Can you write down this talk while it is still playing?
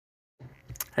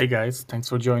Hey guys, thanks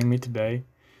for joining me today.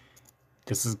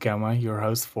 This is Gamma, your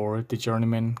host for the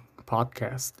Journeyman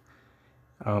podcast.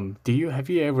 Do you have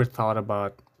you ever thought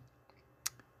about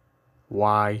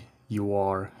why you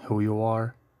are who you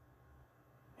are?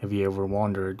 Have you ever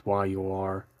wondered why you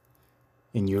are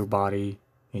in your body,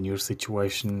 in your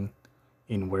situation,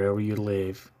 in wherever you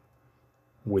live,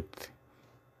 with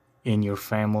in your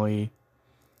family,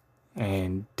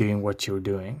 and doing what you're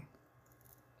doing?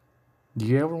 Do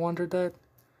you ever wonder that?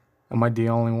 Am I the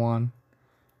only one?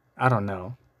 I don't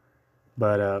know,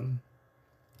 but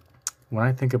when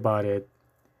I think about it,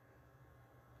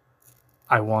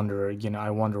 I wonder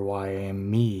why I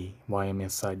am me, why I'm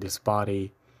inside this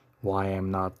body, why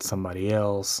I'm not somebody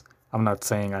else. I'm not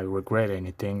saying I regret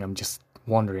anything, I'm just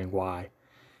wondering why.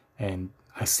 And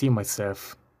I see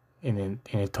myself in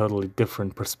a totally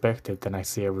different perspective than I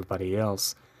see everybody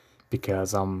else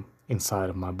because I'm inside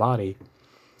of my body.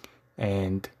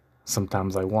 And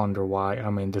sometimes I wonder why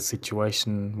I'm in this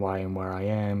situation, why I'm where I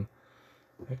am.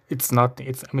 It's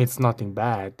nothing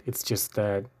bad. It's just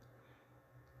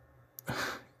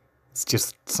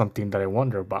something that I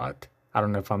wonder about. I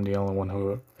don't know if I'm the only one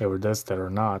who ever does that or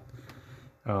not.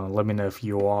 Let me know if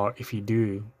you are, if you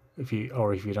do, if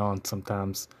you don't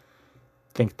sometimes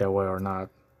think that way or not.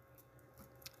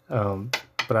 Um,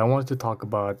 but I wanted to talk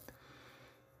about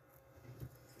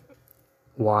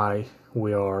why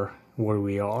we are where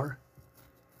we are,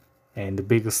 and the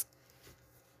biggest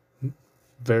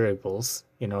variables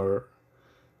in our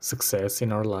success,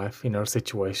 in our life, in our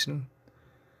situation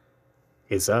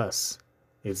is us.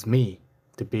 It's me.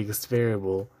 The biggest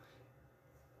variable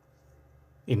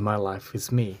in my life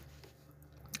is me.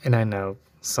 And I know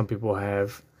some people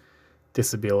have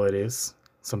disabilities,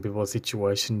 some people's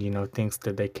situation, things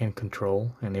that they can't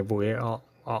control, and we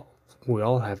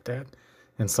all have that.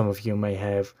 And some of you may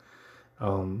have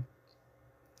um,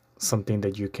 something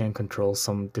that you can control,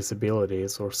 some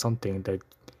disabilities or something that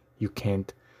you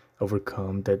can't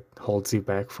overcome that holds you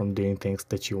back from doing things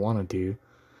that you want to do.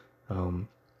 Um,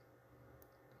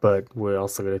 but we're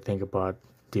also going to think about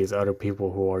these other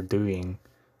people who are doing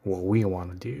what we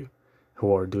want to do,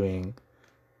 who are doing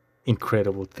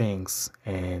incredible things,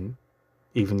 and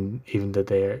even that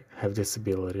they have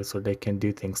disabilities or they can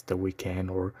do things that we can,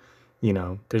 or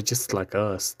they're just like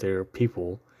us. They're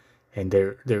people, and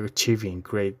they're achieving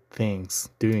great things,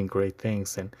 doing great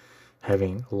things, and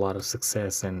having a lot of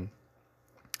success. And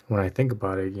when I think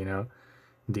about it,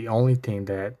 the only thing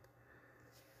that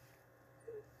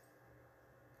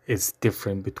is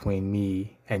different between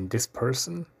me and this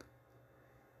person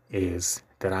is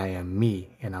that I am me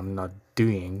and I'm not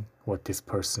doing what this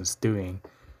person's doing.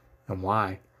 And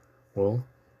why? Well,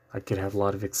 I could have a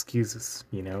lot of excuses.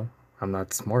 I'm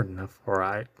not smart enough, or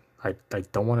I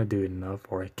don't want to do it enough,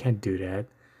 or I can't do that.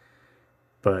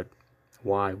 But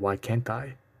why? Why can't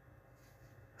I?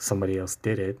 Somebody else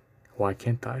did it. Why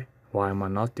can't I? Why am I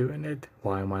not doing it?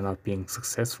 Why am I not being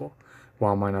successful?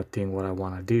 Why am I not doing what I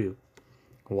want to do?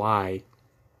 Why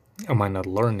am I not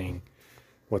learning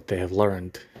what they have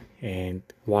learned? And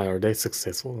why are they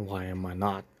successful? And why am I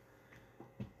not?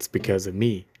 It's because of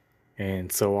me.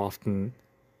 And so often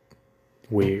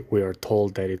we are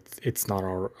told that it's not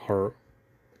our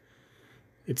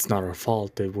it's not our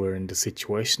fault that we're in the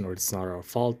situation, or it's not our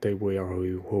fault that we are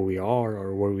who we are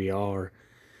or where we are.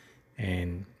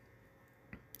 And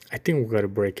I think we've got to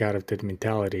break out of that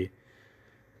mentality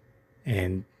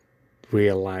and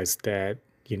realize that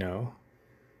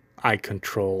I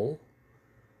control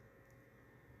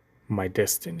my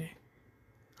destiny.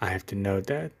 I have to know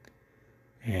that,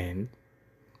 and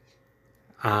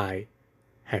I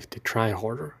have to try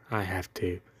harder. I have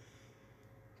to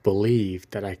believe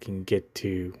that I can get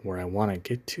to where I want to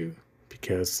get to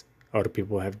because other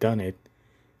people have done it.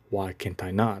 Why can't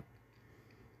I not?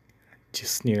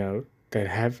 Just that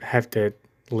have that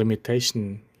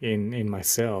limitation in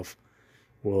myself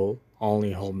will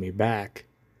only hold me back.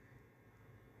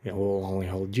 It will only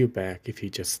hold you back if you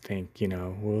just think,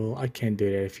 well, I can't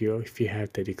do that. If you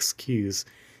have that excuse,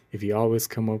 if you always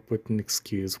come up with an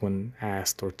excuse when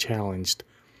asked or challenged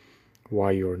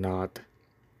why you're not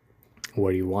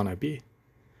where you want to be.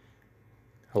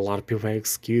 A lot of people have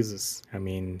excuses. I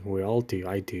mean, we all do.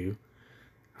 I do.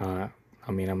 Uh,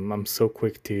 I'm so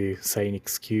quick to say an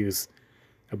excuse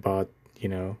about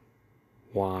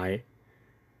why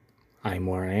I'm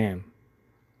where I am.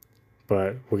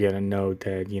 But we gotta know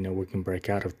that we can break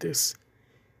out of this.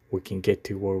 We can get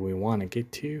to where we want to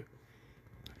get to.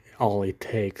 All it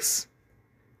takes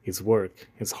is work.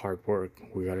 It's hard work.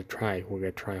 We gotta try. We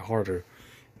gotta try harder.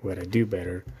 We gotta do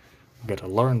better. We gotta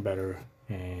learn better,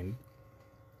 and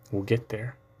we'll get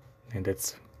there. And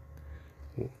that's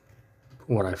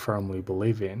what I firmly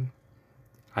believe in,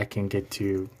 I can get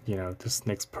to, this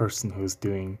next person who's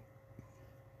doing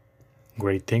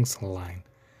great things online.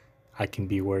 I can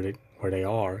be where they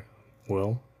are.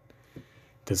 Well,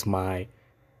 does my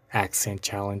accent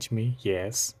challenge me?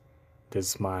 Yes.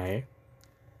 Does my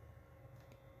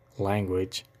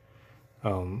language,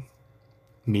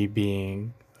 me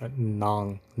being a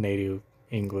non-native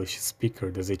English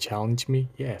speaker, does it challenge me?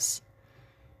 Yes.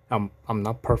 I'm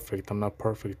not perfect. I'm not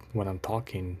perfect when I'm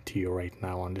talking to you right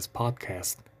now on this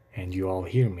podcast, and you all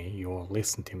hear me, you all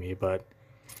listen to me, but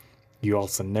you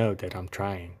also know that I'm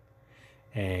trying,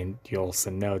 and you also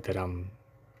know that I'm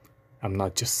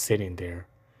not just sitting there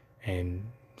and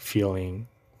feeling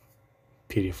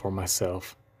pity for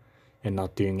myself and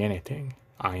not doing anything.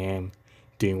 I am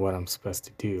doing what I'm supposed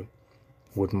to do.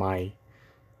 Would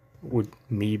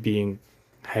me being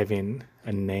having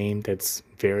a name that's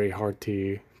very hard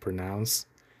to pronounce,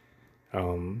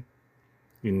 in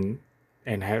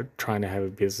and trying to have a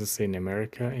business in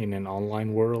America in an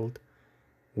online world,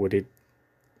 would it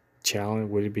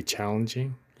be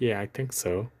challenging? Yeah, I think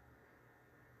so.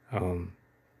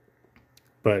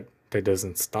 But that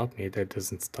doesn't stop me. That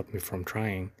doesn't stop me from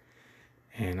trying.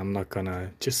 And I'm not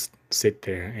gonna just sit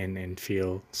there and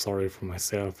feel sorry for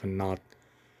myself and not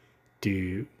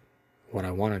do what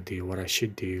I want to do, what I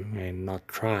should do, and not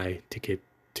try to get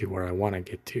to where I want to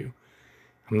get to.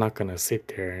 I'm not gonna sit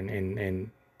there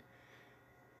and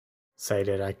say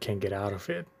that I can't get out of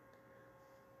it,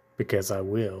 because I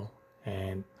will,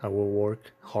 and I will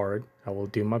work hard. I will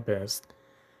do my best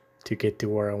to get to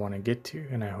where I want to get to,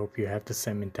 and I hope you have the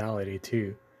same mentality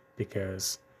too,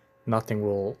 because nothing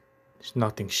will,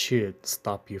 nothing should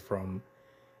stop you from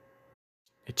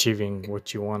achieving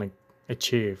what you want to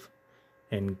achieve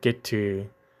and get to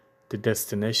the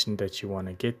destination that you want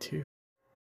to get to.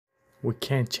 We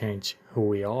can't change who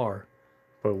we are,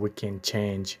 but we can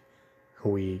change who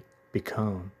we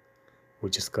become.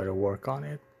 We just got to work on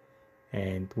it.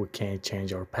 And we can't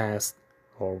change our past,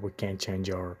 or we can't change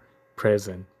our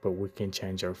present, but we can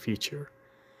change our future.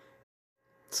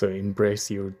 So embrace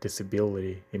your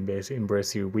disability,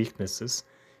 embrace your weaknesses,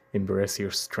 embrace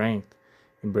your strength,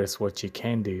 embrace what you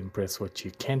can do, embrace what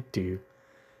you can't do.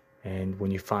 And when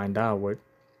you find out what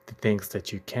the things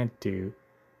that you can't do,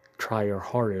 try your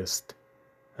hardest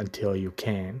until you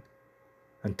can,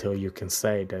 until you can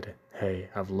say that, hey,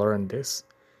 I've learned this.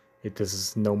 This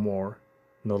is no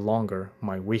longer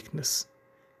my weakness,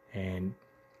 and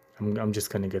I'm just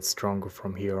gonna get stronger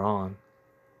from here on.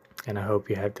 And I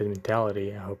hope you have that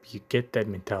mentality. I hope you get that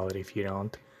mentality if you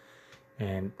don't.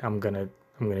 And I'm gonna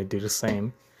do the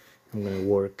same. I'm gonna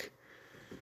work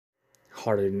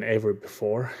harder than ever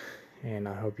before, and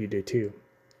I hope you do too.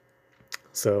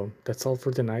 So that's all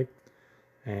for tonight,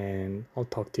 and I'll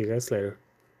talk to you guys later.